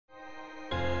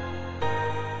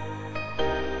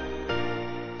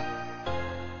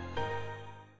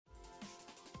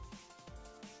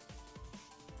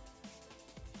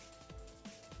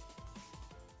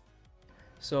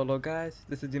So hello guys,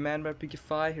 this is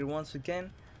TheManBearPigify here once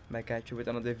again, back at you with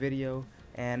another video.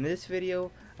 And in this video,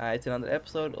 it's another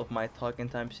episode of my Talking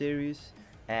Time series.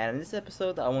 And in this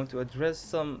episode, I want to address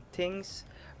some things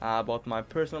about my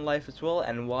personal life as well,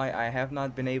 and why I have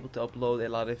not been able to upload a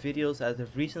lot of videos as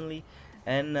of recently,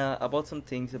 and about some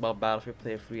things about Battlefield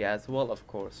Player 3 as well, of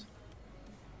course.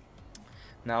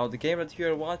 Now, the game that you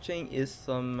are watching is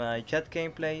some jet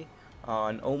gameplay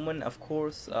on Omen, of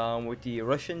course, with the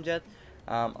Russian jet.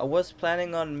 I was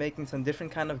planning on making some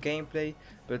different kind of gameplay,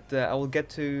 but I will get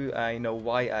to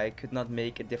why I could not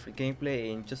make a different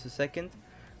gameplay in just a second.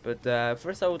 But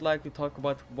first I would like to talk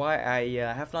about why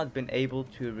I have not been able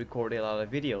to record a lot of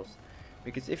videos.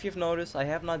 Because if you've noticed, I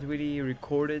have not really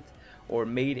recorded or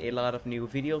made a lot of new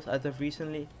videos as of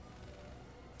recently.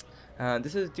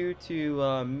 This is due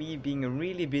to me being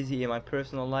really busy in my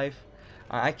personal life.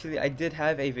 Actually, I did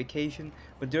have a vacation,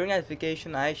 but during that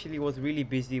vacation, I actually was really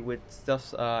busy with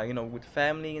stuff, with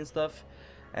family and stuff.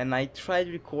 And I tried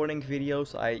recording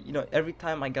videos. Every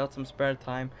time I got some spare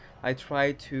time, I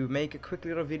tried to make a quick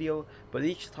little video. But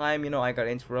each time, I got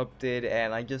interrupted,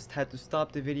 and I just had to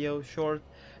stop the video short,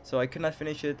 so I could not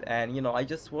finish it. And I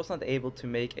just was not able to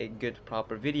make a good,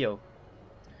 proper video.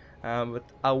 But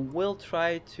I will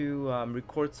try to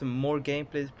record some more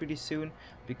gameplays pretty soon,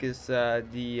 because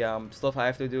the stuff I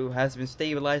have to do has been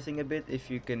stabilizing a bit, if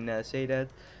you can say that.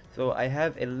 So I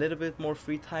have a little bit more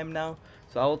free time now,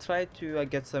 so I will try to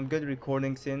get some good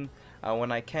recordings in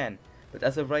when I can. But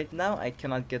as of right now, I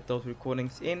cannot get those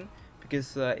recordings in,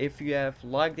 because if you have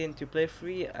logged in to Play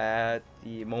Free at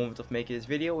the moment of making this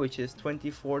video, which is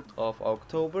 24th of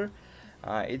October,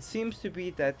 it seems to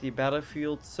be that the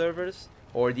Battlefield servers,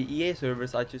 or the EA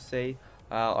servers I should say,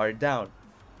 are down.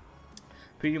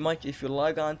 Pretty much if you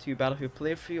log on to Battlefield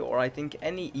Play Free, or I think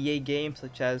any EA game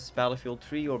such as Battlefield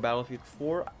 3 or Battlefield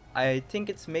 4, I think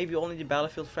it's maybe only the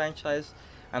Battlefield franchise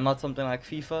and not something like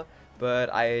FIFA, but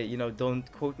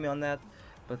don't quote me on that.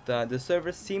 But the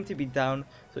servers seem to be down,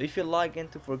 so if you log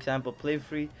into, for example, Play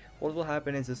Free, what will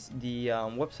happen is the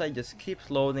website just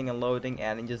keeps loading and loading,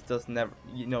 and it just does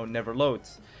never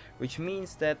loads, which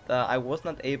means that I was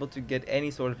not able to get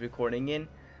any sort of recording in.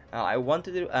 I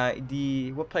wanted to,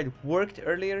 the website worked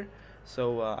earlier,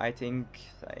 so I think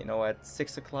at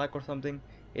 6 o'clock or something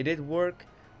it did work,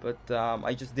 but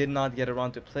I just did not get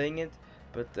around to playing it.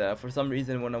 But for some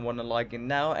reason, when I want to log in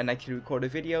now and actually record a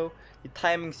video, the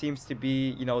timing seems to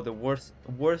be the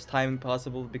worst timing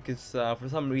possible, because for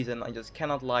some reason I just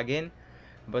cannot log in.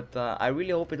 But I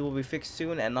really hope it will be fixed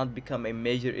soon and not become a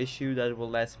major issue that will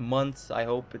last months. I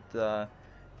hope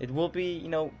it will be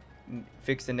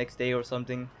fixed the next day or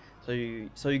something, so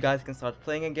you guys can start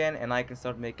playing again and I can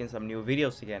start making some new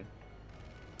videos again.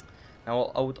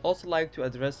 Now I would also like to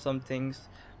address some things,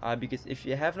 because if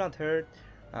you have not heard,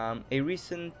 a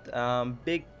recent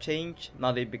big change,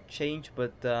 not a big change,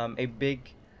 but a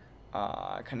big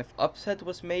kind of upset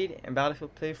was made in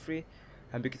Battlefield Play Free.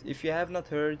 Because if you have not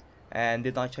heard and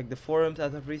did not check the forums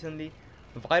as of recently,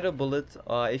 Vital Bullet,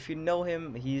 if you know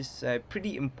him, he's a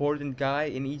pretty important guy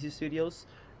in Easy Studios.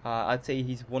 I'd say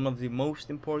he's one of the most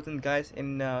important guys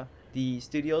in the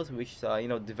studios which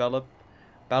develop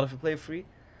Battlefield Play Free.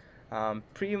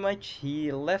 Pretty much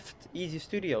he left Easy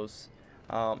Studios.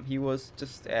 He was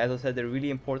just, as I said, a really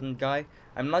important guy.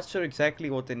 I'm not sure exactly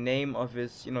what the name of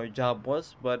his job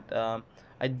was, but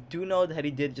I do know that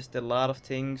he did just a lot of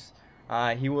things.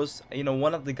 He was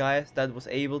one of the guys that was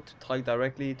able to talk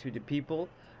directly to the people,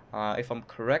 if I'm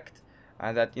correct,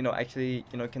 and that actually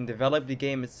can develop the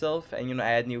game itself and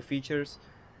add new features.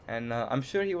 And I'm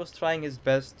sure he was trying his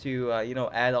best to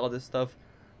add all this stuff,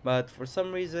 but for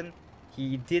some reason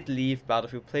he did leave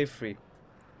Battlefield Play Free.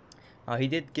 He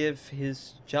did give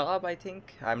his job, I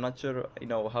think. I'm not sure,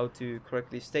 how to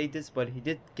correctly state this, but he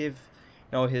did give,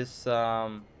 his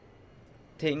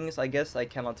things. I guess I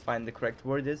cannot find the correct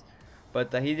word is,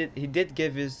 but he did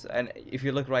give his. And if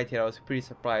you look right here, I was pretty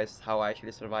surprised how I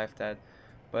actually survived that.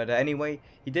 But anyway,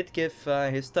 he did give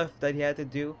his stuff that he had to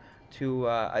do to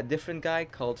a different guy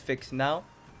called Fix Now,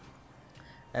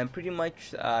 and pretty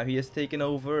much he has taken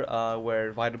over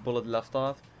where Vital Bullet left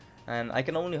off. And I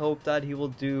can only hope that he will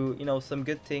do some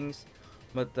good things.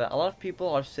 But a lot of people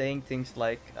are saying things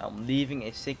like leaving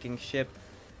a sinking ship,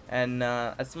 and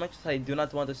as much as I do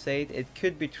not want to say it, it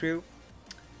could be true,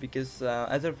 because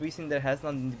as of recent there has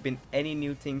not been any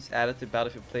new things added to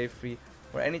Battlefield Play Free,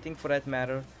 or anything for that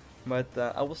matter. But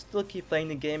I will still keep playing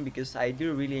the game, because I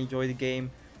do really enjoy the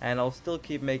game, and I'll still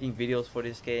keep making videos for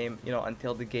this game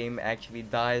until the game actually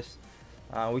dies,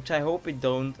 which I hope it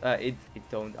don't.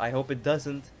 I hope it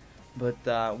doesn't.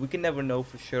 But we can never know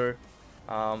for sure.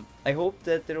 I hope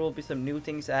that there will be some new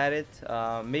things added.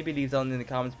 Maybe leave down in the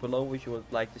comments below which you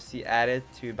would like to see added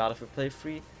to Battlefield Play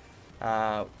Free.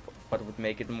 What would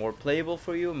make it more playable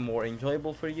for you, more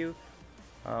enjoyable for you.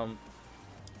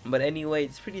 But anyway,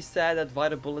 it's pretty sad that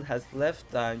Vital Bullet has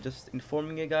left. I'm just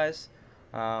informing you guys.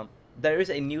 There is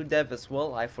a new dev as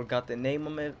well. I forgot the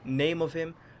name of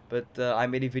him, but I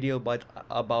made a video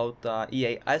about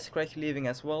EA Ice Scratch leaving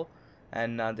as well,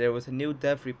 and there was a new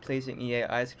dev replacing EA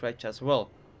Ice Scratch as well.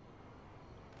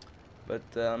 But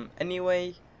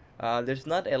anyway, there's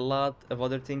not a lot of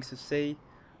other things to say,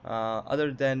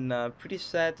 other than pretty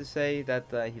sad to say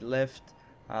that he left.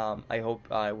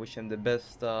 I wish him the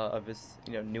best of his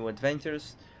new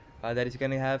adventures that he's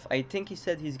gonna have. I think he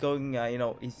said he's going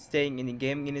he's staying in the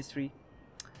gaming industry.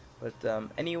 But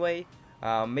anyway,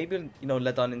 maybe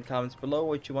let down in the comments below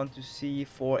what you want to see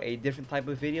for a different type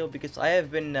of video, because I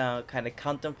have been kind of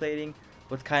contemplating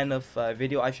what kind of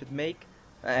video I should make,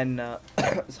 and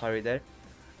sorry there,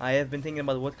 I have been thinking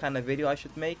about what kind of video I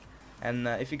should make, and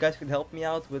if you guys could help me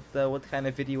out with what kind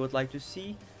of video you would like to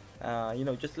see,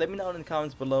 just let me know in the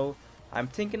comments below. I'm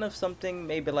thinking of something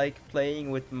maybe like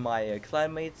playing with my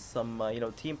clanmates, some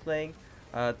team playing.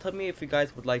 Tell me if you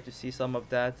guys would like to see some of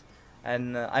that,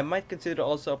 and I might consider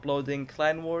also uploading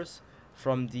Clan Wars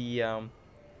from the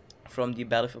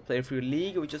Battlefield Play Free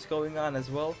League, which is going on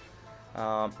as well.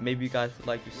 Maybe you guys would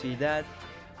like to see that.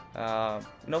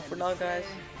 For now, guys,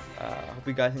 hope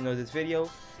you guys enjoyed this video.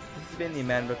 This has been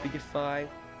TheManBearPigify,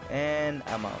 and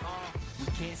I'm out. We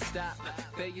can't stop,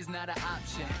 failure's not an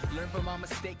option. Learn from our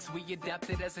mistakes, we adopt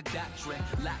it as a doctrine.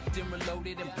 Locked and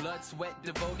reloaded and blood, sweat,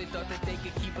 devoted. Thought that they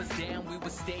could keep us down, we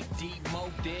would stay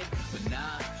demoted. But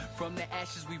nah, from the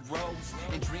ashes we rose,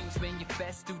 and dreams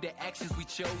manifest through the actions we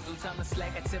chose. No time to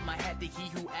slack, I tip my hat to he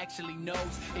who actually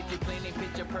knows. If you're playing a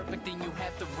picture perfect, then you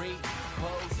have to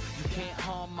repose. You can't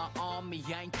harm my army,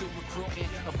 I ain't through recruiting.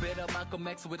 A bit of Malcolm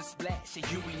X with a splash of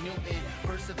Huey Newton.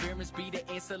 Perseverance be the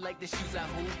answer like the shoes I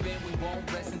hoop in. We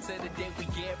won't rest until the day we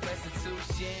get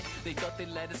restitution. They thought they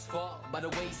let us fall by the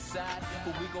wayside,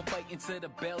 but we gon' fight into the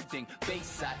building,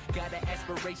 Bayside. Got an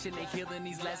aspiration of healing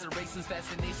these lacerations,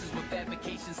 fascinations with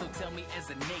fabrication. So tell me as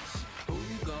a nation, who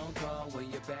you gon' call when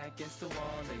you're back against the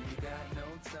wall and you got no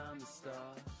time to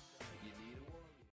stall?